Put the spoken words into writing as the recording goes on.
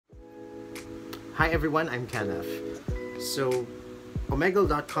Hi everyone, I'm Kenneth. So,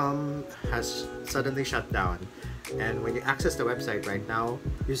 Omegle.com has suddenly shut down, and when you access the website right now,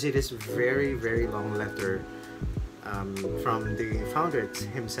 you see this very long letter from the founder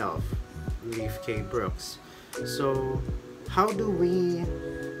himself, Leif K. Brooks. So, how do we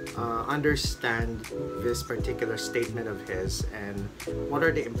understand this particular statement of his, and what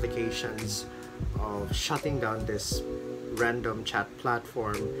are the implications of shutting down this random chat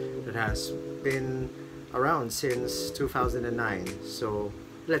platform that has been around since 2009? So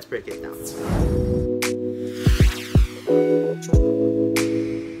let's break it down.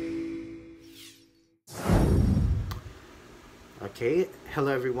 Okay,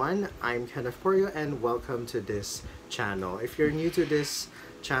 hello everyone, I'm Kenneth Porio and welcome to this channel. If you're new to this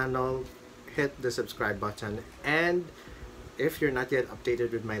channel, hit the subscribe button, and if you're not yet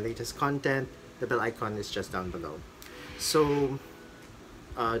updated with my latest content, the bell icon is just down below. So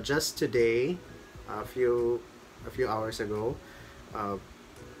just today, a few hours ago,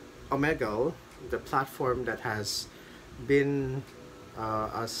 Omegle, the platform that has been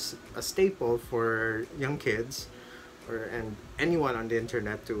a staple for young kids and anyone on the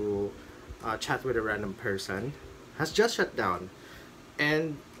internet to chat with a random person, has just shut down.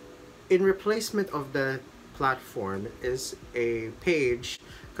 And in replacement of the platform is a page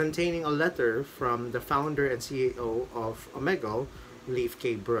containing a letter from the founder and CEO of Omegle, Leif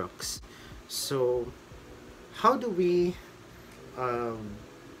K. Brooks. So how do we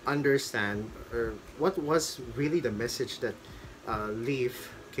understand, or what was really the message that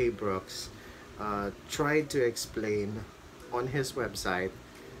Leif K. Brooks tried to explain on his website,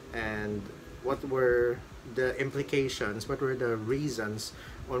 and what were the implications, what were the reasons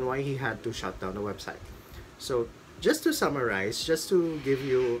on why he had to shut down the website? So just to summarize, just to give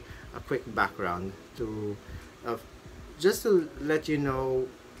you a quick background, just to let you know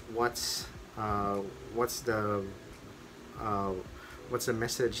what's the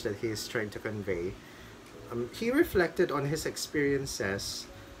message that he is trying to convey. He reflected on his experiences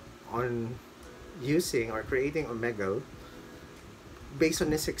on using or creating Omegle based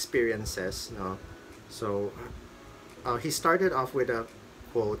on his experiences. So he started off with a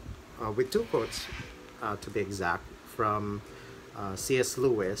quote, with two quotes to be exact, from C.S.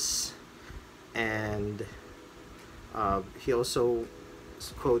 Lewis, and he also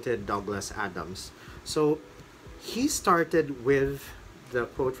quoted Douglas Adams. So he started with the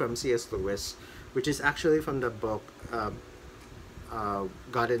quote from C.S. Lewis, which is actually from the book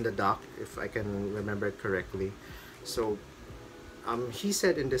God in the Dock, if I can remember it correctly. So he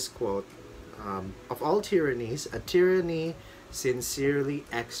said in this quote, of all tyrannies, a tyranny sincerely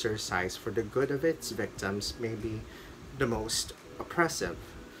exercised for the good of its victims may be the most oppressive.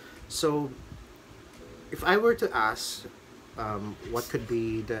 So if I were to ask what could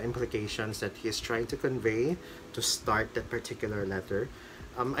be the implications that he is trying to convey to start that particular letter,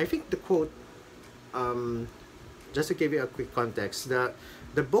 I think the quote, just to give you a quick context,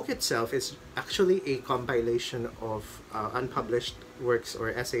 the book itself is actually a compilation of unpublished works or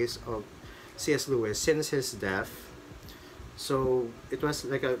essays of C.S. Lewis since his death. So it was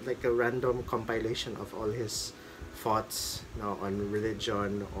like a random compilation of all his thoughts, on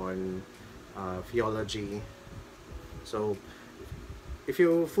religion, on theology. So if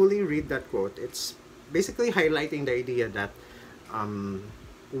you fully read that quote, it's basically highlighting the idea that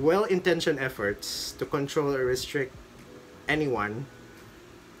well-intentioned efforts to control or restrict anyone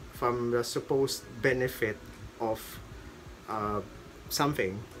from the supposed benefit of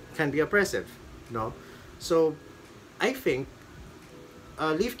something can be oppressive. So I think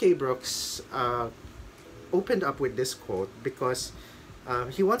Leif K. Brooks opened up with this quote because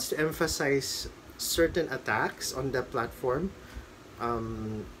he wants to emphasize certain attacks on the platform,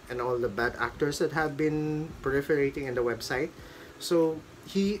 and all the bad actors that have been proliferating in the website. So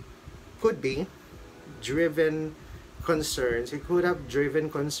he could be driven concerns, he could have driven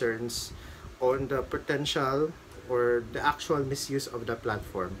concerns on the potential or the actual misuse of the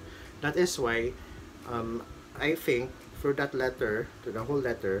platform. That is why I think for that letter, to the whole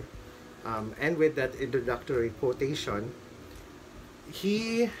letter, and with that introductory quotation,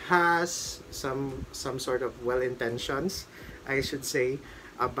 he has some sort of well-intentions, I should say,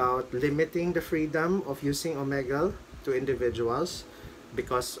 about limiting the freedom of using Omegle to individuals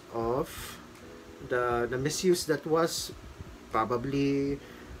because of the misuse that was probably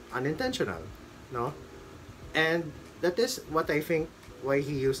unintentional, and that is what I think why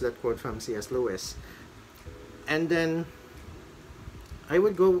he used that quote from C.S. Lewis. And then I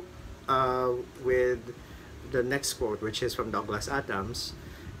would go with the next quote, which is from Douglas Adams.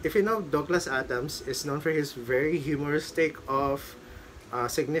 If you know, Douglas Adams is known for his very humorous take of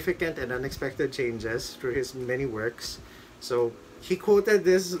significant and unexpected changes through his many works. So he quoted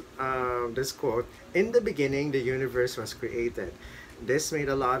this quote: "In the beginning, the universe was created." This made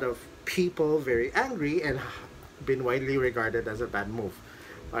a lot of people very angry and been widely regarded as a bad move.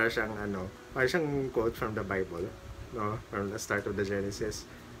 Para siyang quote from the Bible, no, from the start of the Genesis.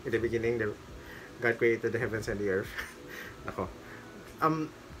 In the beginning, God created the heavens and the earth. Ako.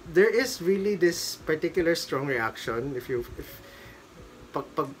 There is really this particular strong reaction if pag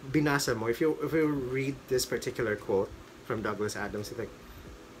binasa mo, if you read this particular quote from Douglas Adams, it's like,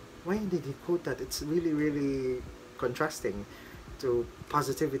 why did he quote that? It's really, really contrasting to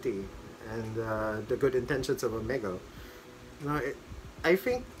positivity and the good intentions of Omegle. No, I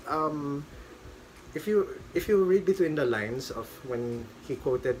think if you read between the lines of when he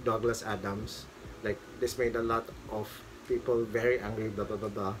quoted Douglas Adams, like, this made a lot of people very angry, blah blah blah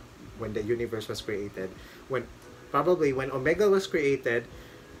blah, when the universe was created. When Omegle was created,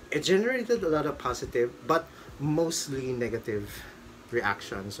 it generated a lot of positive but mostly negative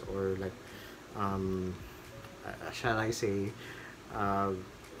reactions, or like, shall I say,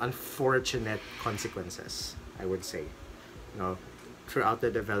 unfortunate consequences, I would say, you know, throughout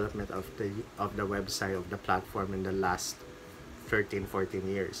the development of the website, of the platform, in the last 13-14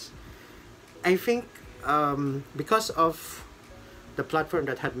 years. I think because of the platform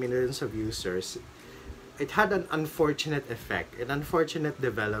that had millions of users, it had an unfortunate effect, an unfortunate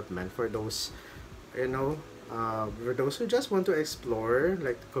development for those, for those who just want to explore,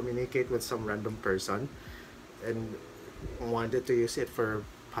 like, communicate with some random person and wanted to use it for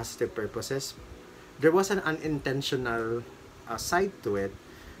positive purposes. There was an unintentional side to it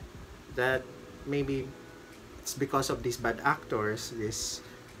that maybe it's because of these bad actors, these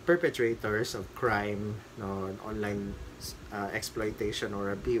perpetrators of crime, and online exploitation or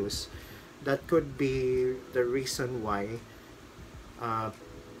abuse, that could be the reason why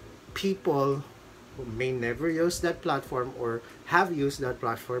people who may never use that platform or have used that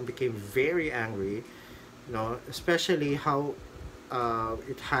platform became very angry, especially how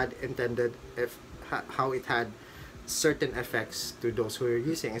it had how it had certain effects to those who are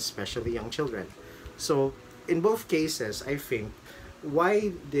using, especially young children. So in both cases, I think,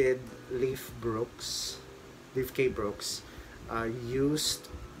 why did Leif K. Brooks used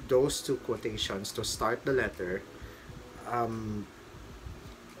those two quotations to start the letter,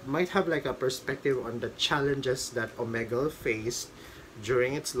 might have like a perspective on the challenges that Omegle faced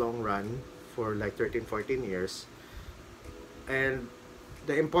during its long run for like 13-14 years, and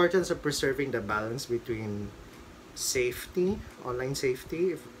the importance of preserving the balance between safety, online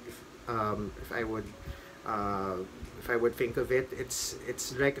safety. If I would think of it,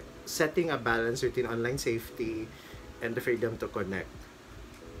 it's like setting a balance between online safety and the freedom to connect.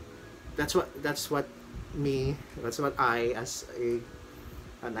 That's what I, as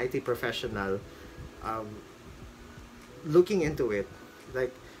an IT professional, looking into it,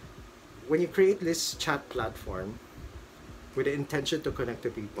 like, when you create this chat platform with the intention to connect to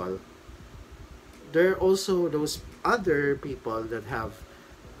people, there are also those other people that have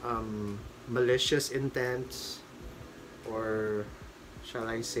malicious intents, or shall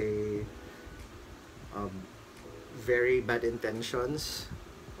I say, very bad intentions,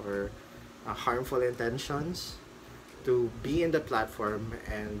 or harmful intentions, to be in the platform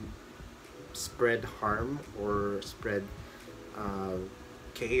and spread harm or spread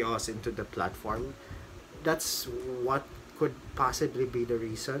chaos into the platform. That's what could possibly be the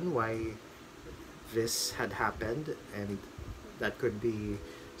reason why this had happened, and that could be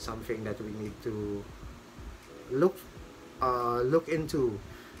something that we need to look into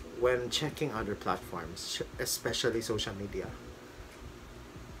when checking other platforms, especially social media.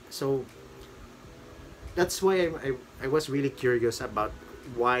 So that's why I was really curious about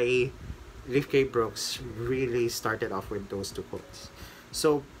why Leif K. Brooks really started off with those two quotes.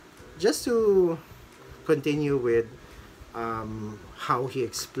 So just to continue with how he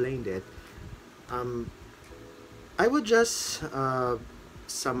explained it, I would just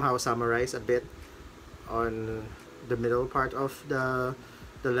somehow summarize a bit on the middle part of the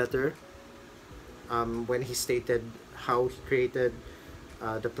letter, when he stated how he created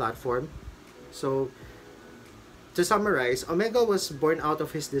the platform. So to summarize, Omegle was born out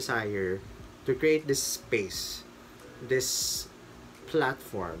of his desire to create this space, this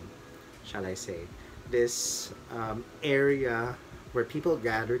platform, shall I say, this area where people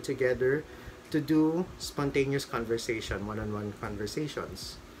gather together to do spontaneous conversation, one-on-one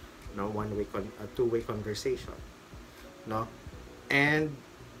conversations, two-way conversation, and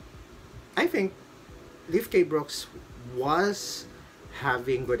I think Leif K. Brooks was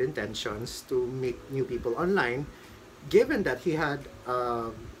having good intentions to meet new people online, given that he had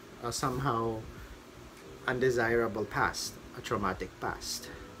a somehow undesirable past, a traumatic past.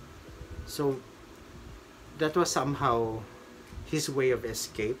 So that was somehow his way of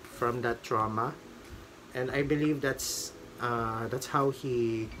escape from that trauma, and I believe that's how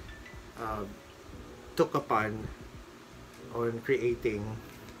he uh, took upon on creating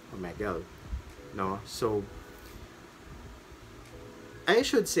Omegle. No, so I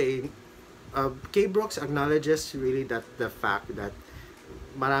should say, K. Brooks acknowledges really that the fact that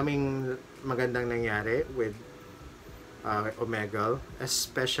maraming magandang nangyari with Omegle,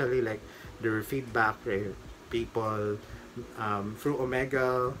 especially like the feedback, people through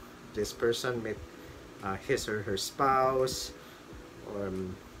Omegle, this person met his or her spouse, or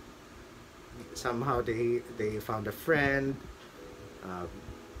somehow they found a friend, uh,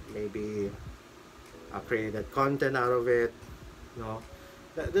 maybe created content out of it. No,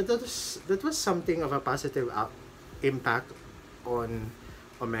 that was something of a positive impact on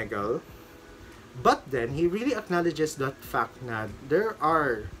Omegle. But then he really acknowledges that fact that there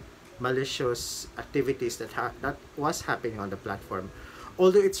are malicious activities that was happening on the platform.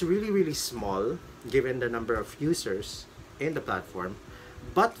 Although it's really small given the number of users in the platform,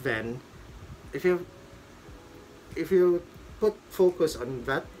 but then if you if you put focus on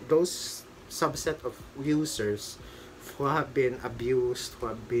those subset of users who have been abused, who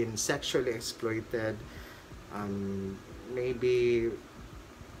have been sexually exploited, maybe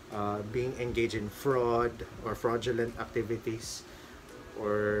being engaged in fraud or fraudulent activities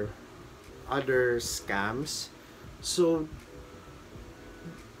or other scams. So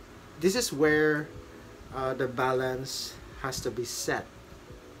this is where the balance has to be set,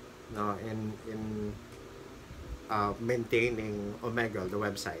 no, in maintaining Omegle, the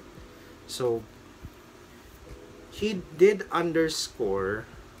website. So he did underscore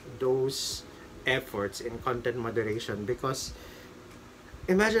those efforts in content moderation, because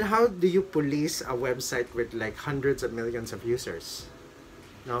imagine, how do you police a website with like hundreds of millions of users?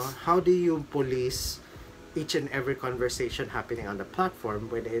 No, how do you police each and every conversation happening on the platform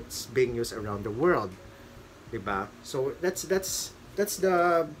when it's being used around the world, diba? So that's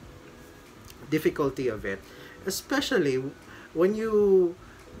the difficulty of it, especially when you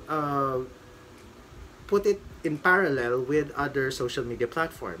put it in parallel with other social media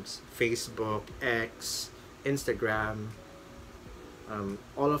platforms, Facebook, X, Instagram,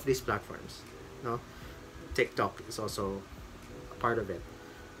 all of these platforms. No, TikTok is also a part of it.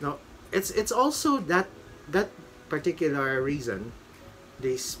 No, it's also that particular reason,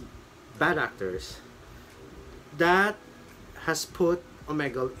 these bad actors, that has put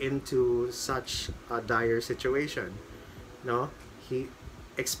Omegle into such a dire situation. No, he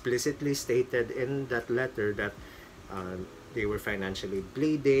explicitly stated in that letter that they were financially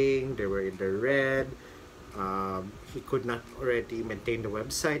bleeding, they were in the red, he could not already maintain the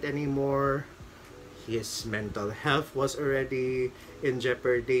website anymore, his mental health was already in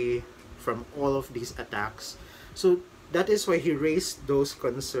jeopardy from all of these attacks. So that is why he raised those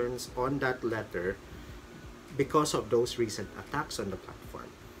concerns on that letter, because of those recent attacks on the platform.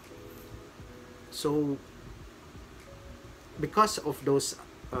 So because of those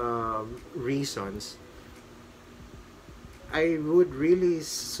reasons, I would really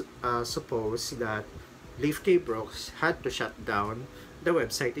suppose that Leif K. Brooks had to shut down the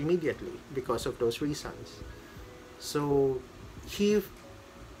website immediately because of those reasons. So he,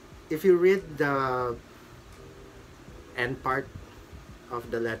 if you read the end part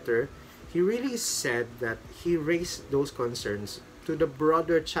of the letter, he really said that he raised those concerns to the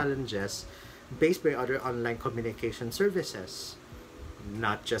broader challenges based by other online communication services,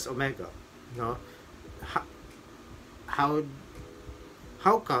 not just Omegle. No, how how,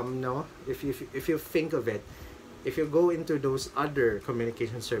 how come, no? If you think of it, if you go into those other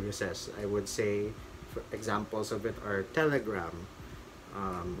communication services, I would say, for examples of it are Telegram,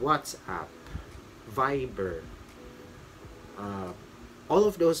 WhatsApp, Viber, uh, all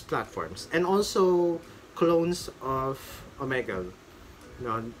of those platforms, and also clones of Omegle.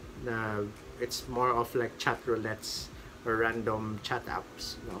 No, it's more of like chat roulettes or random chat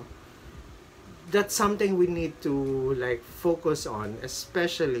apps. No, that's something we need to like focus on,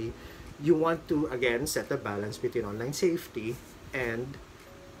 especially you want to again set a balance between online safety and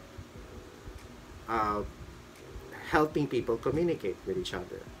uh, helping people communicate with each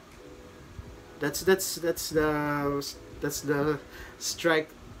other. That's the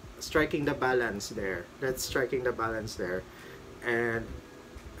striking the balance there. That's striking the balance there, and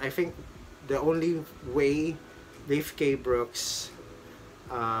I think the only way Dave K. Brooks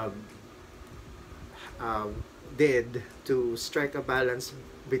um, did to strike a balance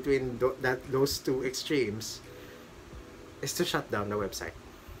between those two extremes is to shut down the website.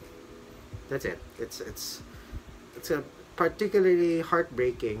 That's it. It's a particularly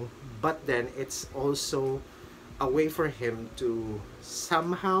heartbreaking, but then it's also a way for him to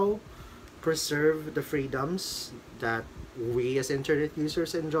somehow preserve the freedoms that we as internet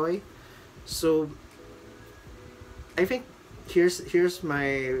users enjoy. So I think here's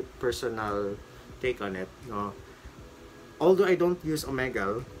my personal take on it. No, although I don't use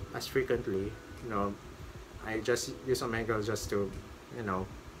Omegle as frequently, I just use Omegle just to,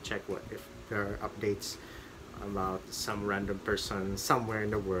 check what if there are updates about some random person somewhere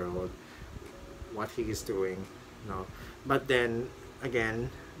in the world, what he is doing. No, but then again,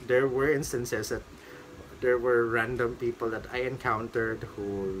 there were instances that there were random people that I encountered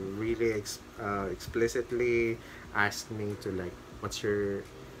who really explicitly asked me to, like, what's your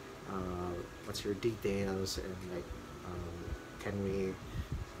details, and like, can we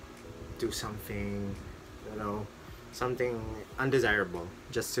do something, something undesirable,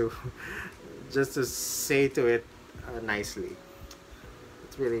 just to just to say to it nicely.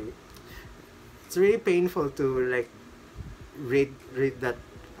 It's really it's really painful to, like, read that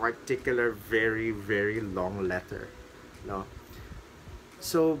particular very very long letter, no.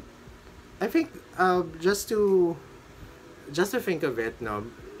 So I think, just to think of it, no,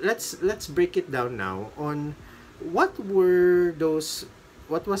 let's break it down now on what were those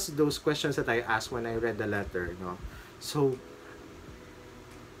what was those questions that I asked when I read the letter, no. So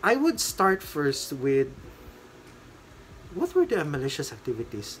I would start first with, what were the malicious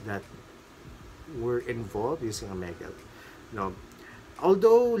activities that were involved using Omegle, no.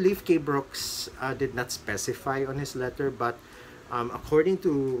 Although Leif K. Brooks did not specify on his letter, but according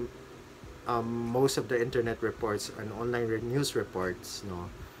to most of the internet reports and online news reports, no,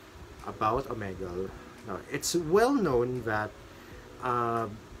 about Omegle, no, it's well known that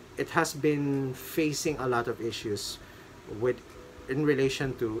it has been facing a lot of issues with in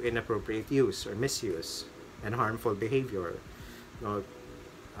relation to inappropriate use or misuse and harmful behavior,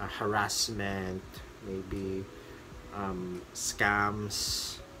 harassment, maybe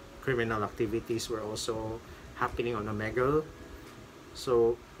scams, criminal activities were also happening on Omegle.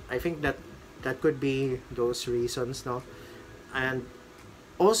 So I think that could be those reasons, no. And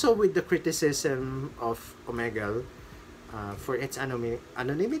also with the criticism of Omegle for its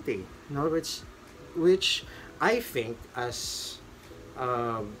anonymity, no, which I think, as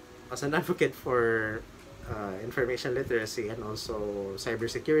an advocate for information literacy and also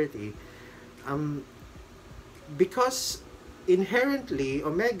cybersecurity, because inherently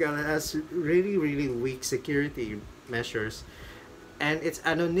Omegle has really really weak security measures, and its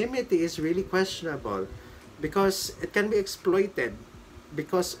anonymity is really questionable because it can be exploited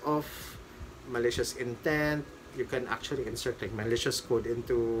because of malicious intent. You can actually insert, like, malicious code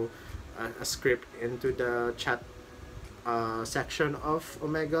into a script into the chat section of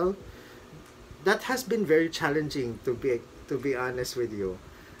Omegle. That has been very challenging, to be honest with you.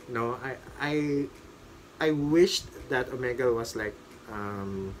 No, I wished that Omegle was like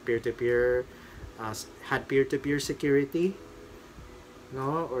peer-to-peer, had peer-to-peer security,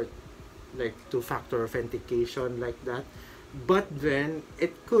 no, or like two-factor authentication like that. But then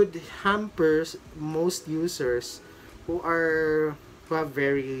it could hamper most users who have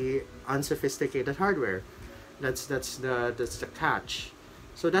very unsophisticated hardware. That's the catch.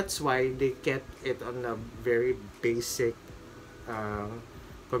 So that's why they kept it on a very basic uh,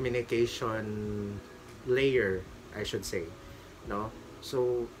 communication layer, I should say, no.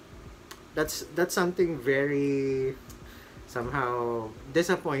 So that's something very somehow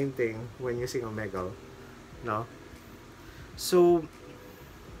disappointing when using Omegle, no. So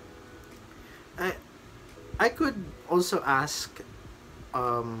I I could also ask,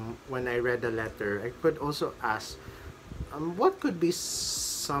 when I read the letter, I could also ask, what could be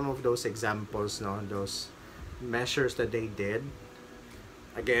some of those examples, no, those measures that they did.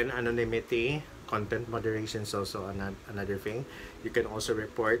 Again, anonymity, content moderation is also another thing. You can also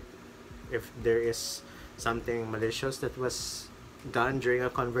report if there is something malicious that was done during a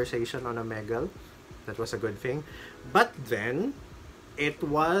conversation on Omegle. That was a good thing. But then, it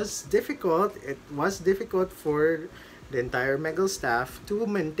was difficult. It was difficult for the entire Omegle staff to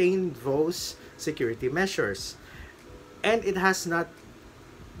maintain those security measures. And it has not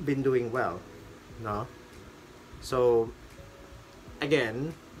been doing well, no? So,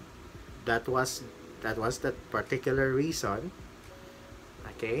 again, that was that particular reason,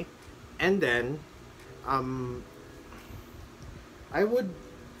 okay. And then I would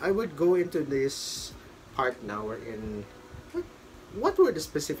go into this part now wherein what were the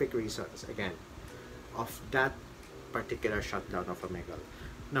specific reasons again of that particular shutdown of Omegle.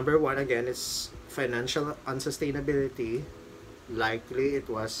 Number one, again, is financial unsustainability. Likely it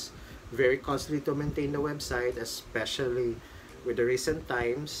was very costly to maintain the website, especially with the recent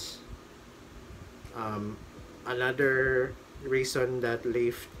times. Another reason that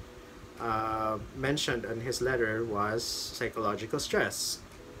Leif mentioned in his letter was psychological stress,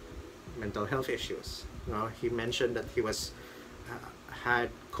 mental health issues. He mentioned that he was had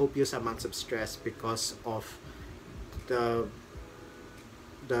copious amounts of stress because of the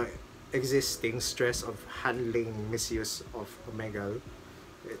the existing stress of handling misuse of Omegle.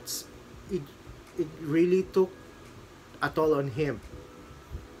 It's it, it really took a toll on him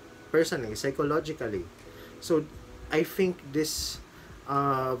personally, psychologically. So I think this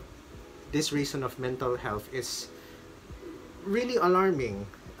reason of mental health is really alarming,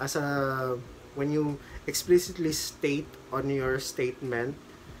 as a when you explicitly state on your statement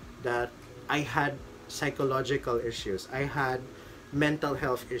that I had psychological issues, I had mental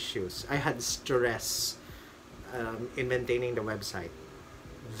health issues, I had stress in maintaining the website.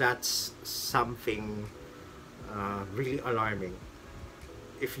 That's something really alarming.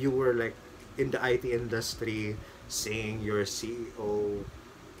 If you were like in the IT industry, seeing your CEO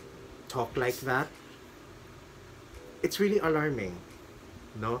talk like that, it's really alarming,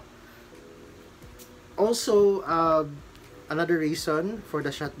 no? Also, another reason for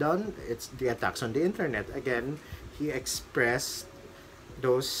the shutdown, it's the attacks on the internet. Again, he expressed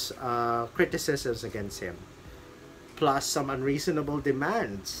those criticisms against him, plus some unreasonable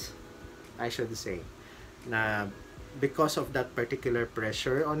demands, I should say, na because of that particular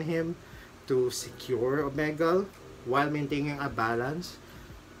pressure on him to secure Omegle while maintaining a balance.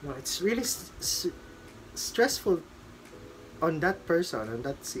 It's really stressful on that person, on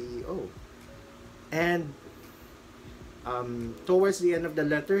that CEO. And towards the end of the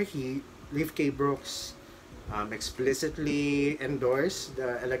letter, Leif K. Brooks explicitly endorsed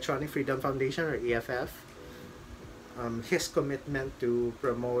the Electronic Freedom Foundation, or EFF, his commitment to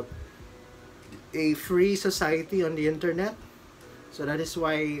promote a free society on the internet. So that is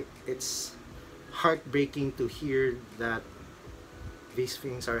why it's heartbreaking to hear that these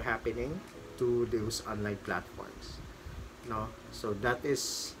things are happening to those online platforms. No, so that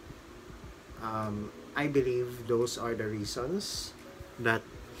is, I believe those are the reasons that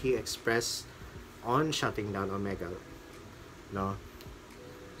he expressed on shutting down Omegle. No,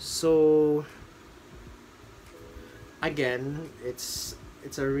 so again, it's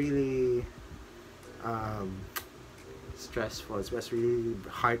a really stressful. It was really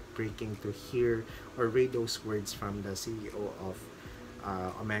heartbreaking to hear or read those words from the CEO of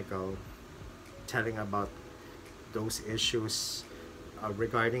Omegle, telling about those issues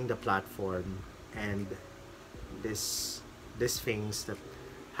regarding the platform and this things that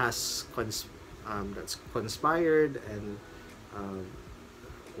has that's conspired and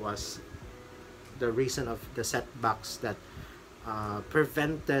was the reason of the setbacks that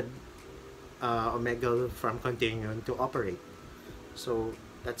prevented Omegle from continuing to operate. So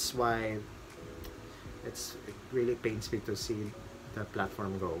that's why it really pains me to see the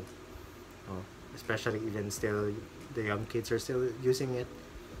platform go. Especially even still, the young kids are still using it.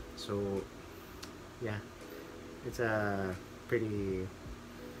 So yeah, it's a pretty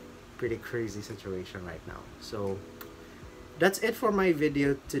crazy situation right now. So that's it for my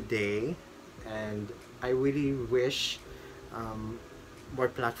video today, and I really wish more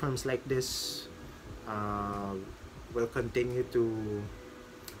platforms like this will continue to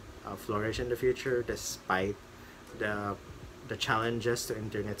flourish in the future despite the challenges to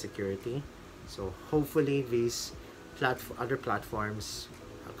internet security. So hopefully these other platforms,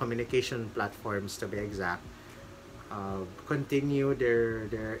 communication platforms to be exact, continue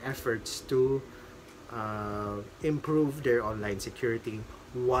their efforts to improve their online security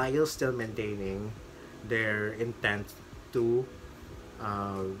while still maintaining their intent to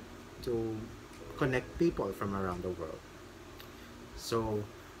connect people from around the world. So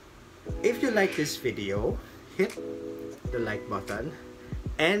if you like this video, hit the like button,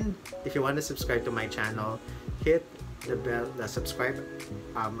 and if you want to subscribe to my channel, hit the subscribe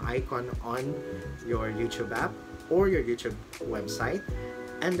icon on your YouTube app or your YouTube website,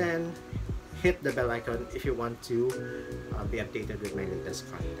 and then hit the bell icon if you want to be updated with my latest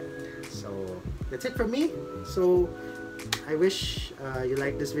content. So that's it for me. So I wish you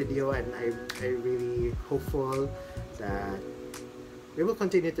like this video, and I really hopeful that we will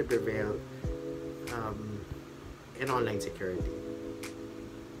continue to prevail in online security.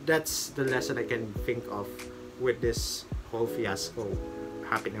 That's the lesson I can think of with this whole fiasco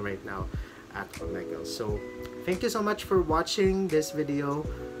happening right now at Omegle. So thank you so much for watching this video.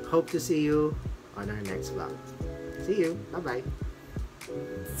 Hope to see you on our next vlog. See you. Bye bye.